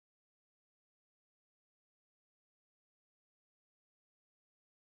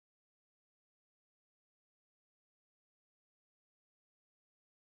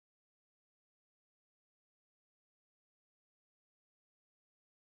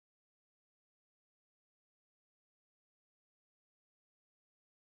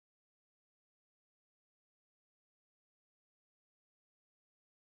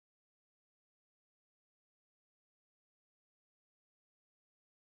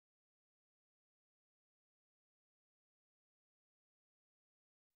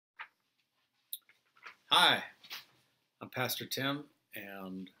Hi, I'm Pastor Tim,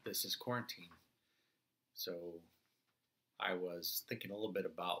 and this is Quarantine. So I was thinking a little bit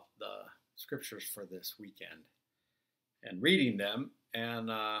about the scriptures for this weekend and reading them, and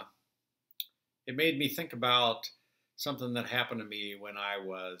it made me think about something that happened to me when I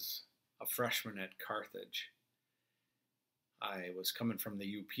was a freshman at Carthage. I was coming from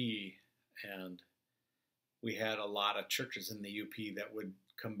the UP, and we had a lot of churches in the UP that would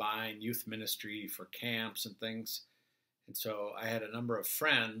combine youth ministry for camps and things. And so I had a number of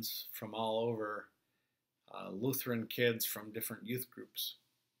friends from all over, Lutheran kids from different youth groups.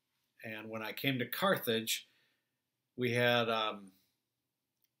 And when I came to Carthage, we had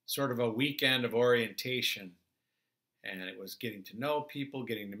sort of a weekend of orientation. And it was getting to know people,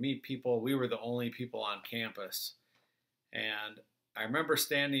 getting to meet people. We were the only people on campus. And I remember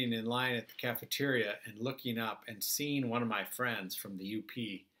standing in line at the cafeteria and looking up and seeing one of my friends from the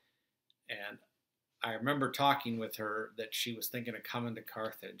UP. And I remember talking with her that she was thinking of coming to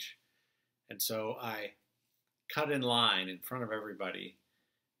Carthage. And so I cut in line in front of everybody,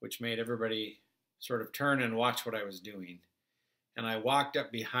 which made everybody sort of turn and watch what I was doing. And I walked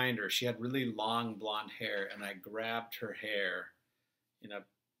up behind her. She had really long blonde hair, and I grabbed her hair in a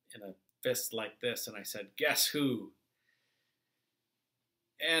fist like this, and I said, "Guess who?"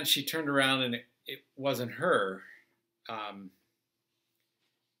 And she turned around, and it wasn't her.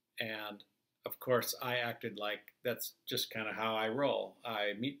 And of course, I acted like that's just kind of how I roll.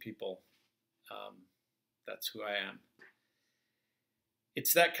 I meet people. That's who I am.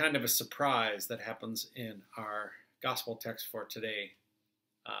 It's that kind of a surprise that happens in our gospel text for today.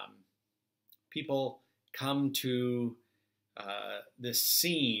 People come to this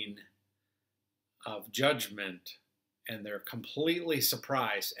scene of judgment, and they're completely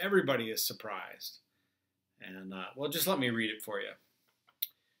surprised. Everybody is surprised. And, well, just let me read it for you.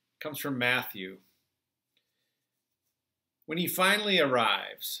 It comes from Matthew. When he finally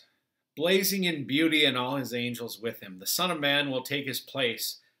arrives, blazing in beauty and all his angels with him, the Son of Man will take his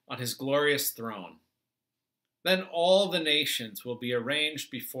place on his glorious throne. Then all the nations will be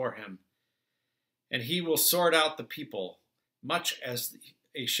arranged before him, and he will sort out the people, much as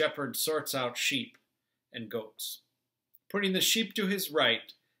a shepherd sorts out sheep and goats, putting the sheep to his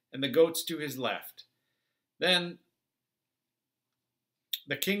right and the goats to his left. Then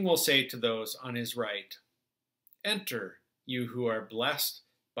the king will say to those on his right, "Enter, you who are blessed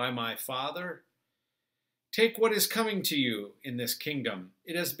by my Father. Take what is coming to you in this kingdom.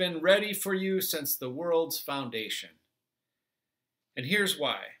 It has been ready for you since the world's foundation. And here's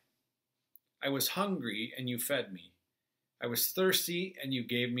why. I was hungry, and you fed me. I was thirsty, and you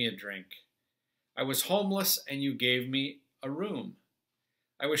gave me a drink. I was homeless, and you gave me a room.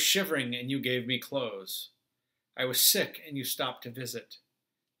 I was shivering, and you gave me clothes. I was sick, and you stopped to visit.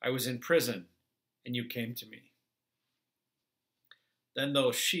 I was in prison, and you came to me." Then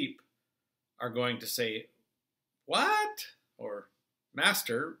those sheep are going to say, "What?" Or,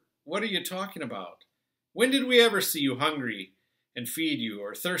 "Master, what are you talking about? When did we ever see you hungry and feed you,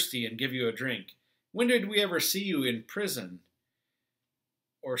 or thirsty and give you a drink? When did we ever see you in prison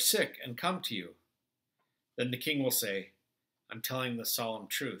or sick and come to you?" Then the king will say, "I'm telling the solemn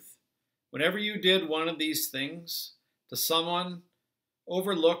truth. Whenever you did one of these things to someone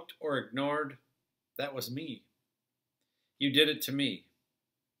overlooked or ignored, that was me. You did it to me."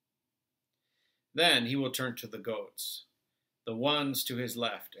 Then he will turn to the goats, the ones to his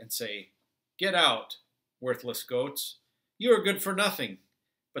left, and say, "Get out, worthless goats. You are good for nothing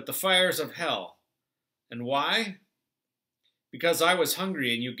but the fires of hell. And why? Because I was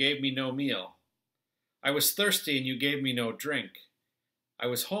hungry and you gave me no meal. I was thirsty and you gave me no drink. I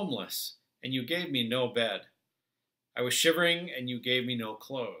was homeless and you gave me no bed. I was shivering and you gave me no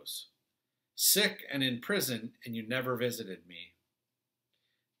clothes. Sick and in prison and you never visited me."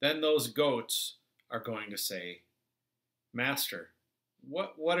 Then those goats are going to say, "Master,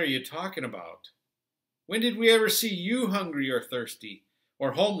 what are you talking about? When did we ever see you hungry or thirsty,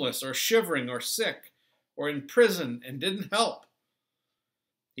 or homeless, or shivering, or sick, or in prison and didn't help?"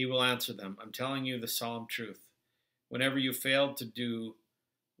 He will answer them, "I'm telling you the solemn truth. Whenever you failed to do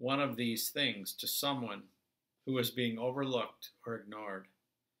one of these things to someone who was being overlooked or ignored,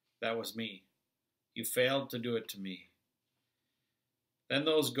 that was me. You failed to do it to me." Then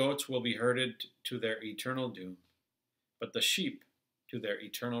those goats will be herded to their eternal doom, but the sheep to their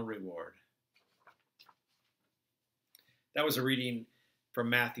eternal reward. That was a reading from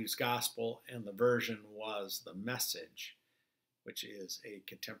Matthew's Gospel, and the version was the Message, which is a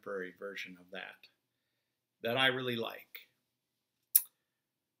contemporary version of that I really like.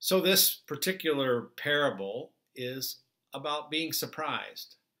 So this particular parable is about being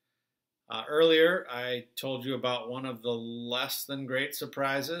surprised. Earlier, I told you about one of the less than great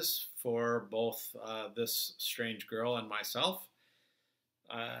surprises for both this strange girl and myself.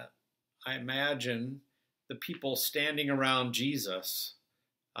 Uh, I imagine the people standing around Jesus,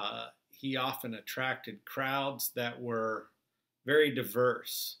 he often attracted crowds that were very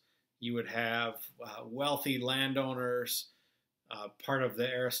diverse. You would have wealthy landowners, part of the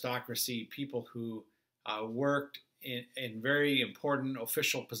aristocracy, people who worked in very important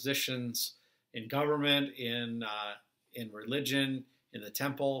official positions in government, in religion, in the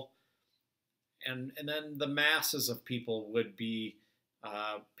temple, and then the masses of people would be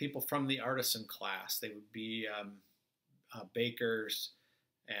people from the artisan class. They would be bakers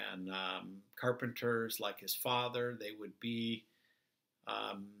and carpenters like his father. They would be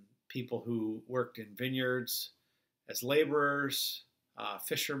people who worked in vineyards as laborers,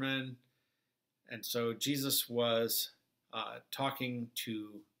 fishermen. And so Jesus was talking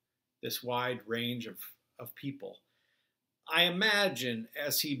to this wide range of people. I imagine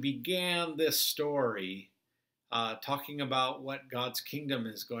as he began this story, talking about what God's kingdom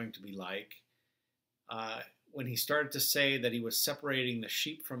is going to be like, when he started to say that he was separating the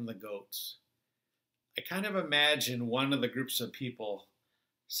sheep from the goats, I kind of imagine one of the groups of people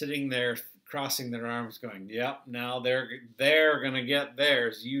sitting there crossing their arms going, yep, now they're going to get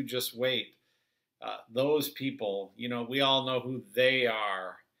theirs. You just wait. Those people, we all know who they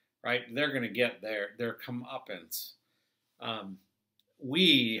are, right? They're going to get their comeuppance.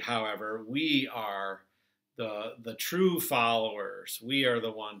 We, however, we are the true followers. We are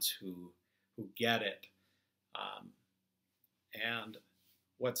the ones who get it. And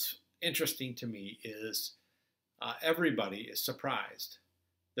what's interesting to me is everybody is surprised.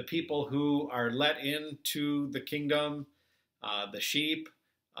 The people who are let into the kingdom, the sheep,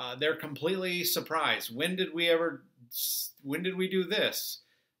 they're completely surprised. When did we do this?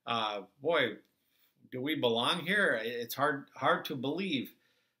 Boy, do we belong here? It's hard to believe.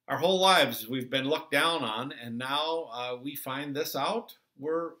 Our whole lives we've been looked down on, and now we find this out.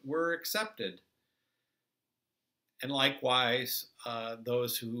 We're accepted. And likewise,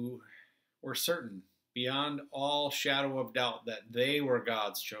 those who were certain beyond all shadow of doubt that they were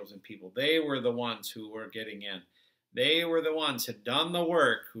God's chosen people. They were the ones who were getting in. They were the ones who had done the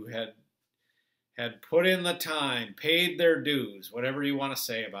work, who had put in the time, paid their dues, whatever you want to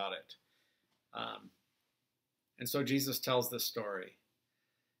say about it. And so Jesus tells this story.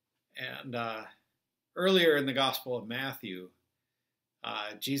 And earlier in the Gospel of Matthew,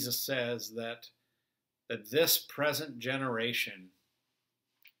 Jesus says that this present generation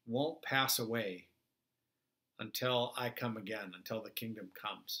won't pass away until I come again, until the kingdom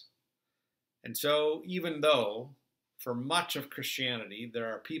comes. And so even though for much of Christianity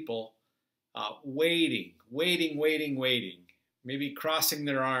there are people waiting, maybe crossing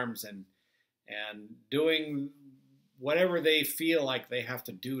their arms and doing whatever they feel like they have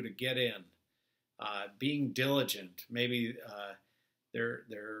to do to get in, being diligent. Maybe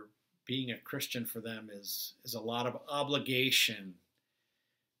they're being a Christian for them is a lot of obligation,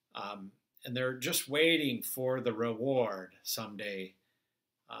 and they're just waiting for the reward someday.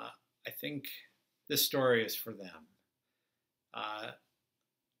 I think this story is for them.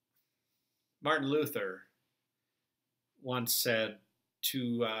 Martin Luther once said,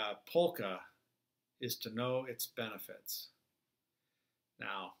 to polka is to know its benefits.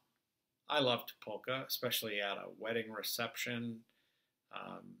 Now, I loved polka, especially at a wedding reception.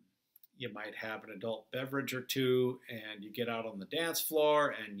 You might have an adult beverage or two, and you get out on the dance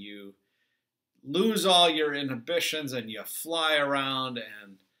floor, and you lose all your inhibitions, and you fly around,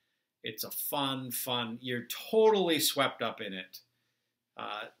 and it's a fun, you're totally swept up in it.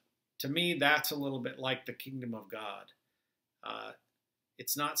 To me, that's a little bit like the kingdom of God.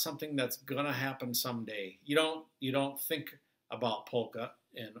 It's not something that's going to happen someday. You don't think about polka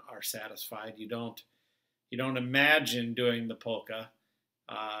and are satisfied. You don't imagine doing the polka.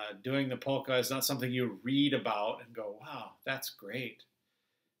 Doing the polka is not something you read about and go, wow, that's great.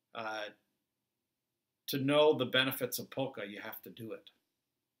 To know the benefits of polka, you have to do it.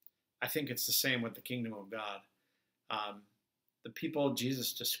 I think it's the same with the kingdom of God. The people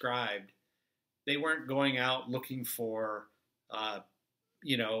Jesus described, they weren't going out looking for, the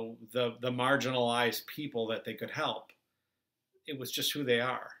marginalized people that they could help. It was just who they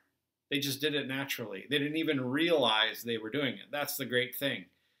are. They just did it naturally. They didn't even realize they were doing it. That's the great thing.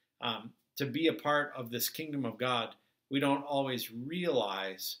 To be a part of this kingdom of God, we don't always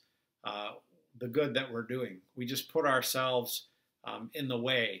realize the good that we're doing. We just put ourselves in the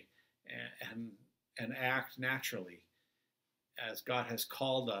way and act naturally, as God has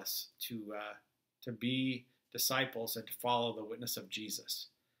called us to be disciples and to follow the witness of Jesus.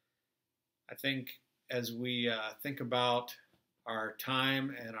 I think as we think about our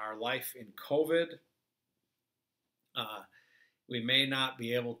time and our life in COVID, we may not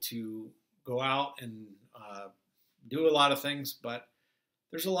be able to go out and do a lot of things, but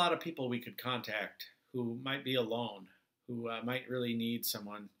there's a lot of people we could contact who might be alone, who might really need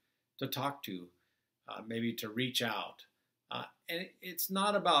someone to talk to, maybe to reach out. And it's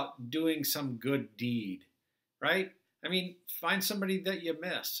not about doing some good deed, right? I mean, find somebody that you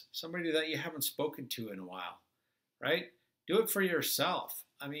miss, somebody that you haven't spoken to in a while, right? Do it for yourself.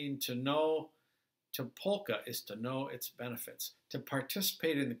 I mean, to polka is to know its benefits. To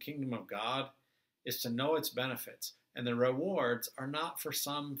participate in the kingdom of God is to know its benefits. And the rewards are not for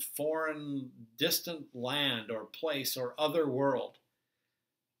some foreign, distant land or place or other world.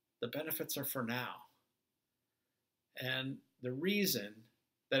 The benefits are for now. And the reason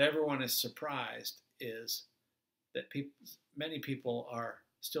that everyone is surprised is that many people are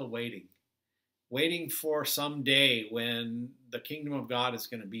still waiting for some day when the kingdom of God is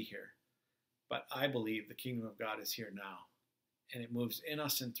going to be here. But I believe the kingdom of God is here now, and it moves in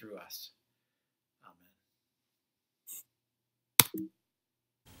us and through us. Amen.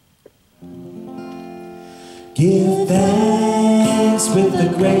 Give thanks with a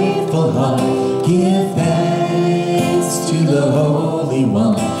grateful heart. Give thanks to the Holy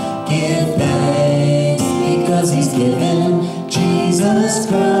One. Give thanks because He's given Jesus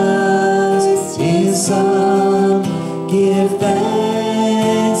Christ, His Son. Give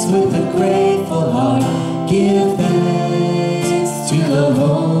thanks with a grateful heart. Give thanks to the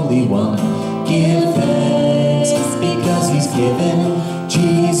Holy One. Give thanks because He's given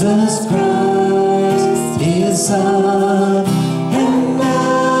Jesus Christ, His Son. And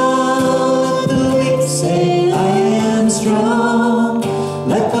now let the weak say, I am strong.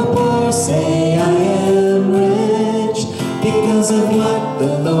 Let the poor say, I am rich, because of what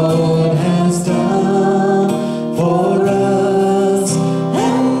the Lord has done for us.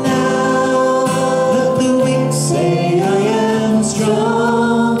 And now let the weak say, I am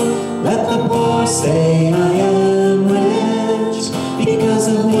strong. Let the poor say, I am rich, because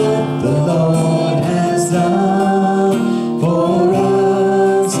of what the Lord has done for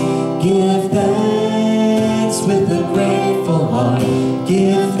us. Give thanks with a grateful heart.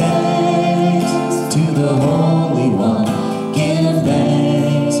 Give thanks to the Holy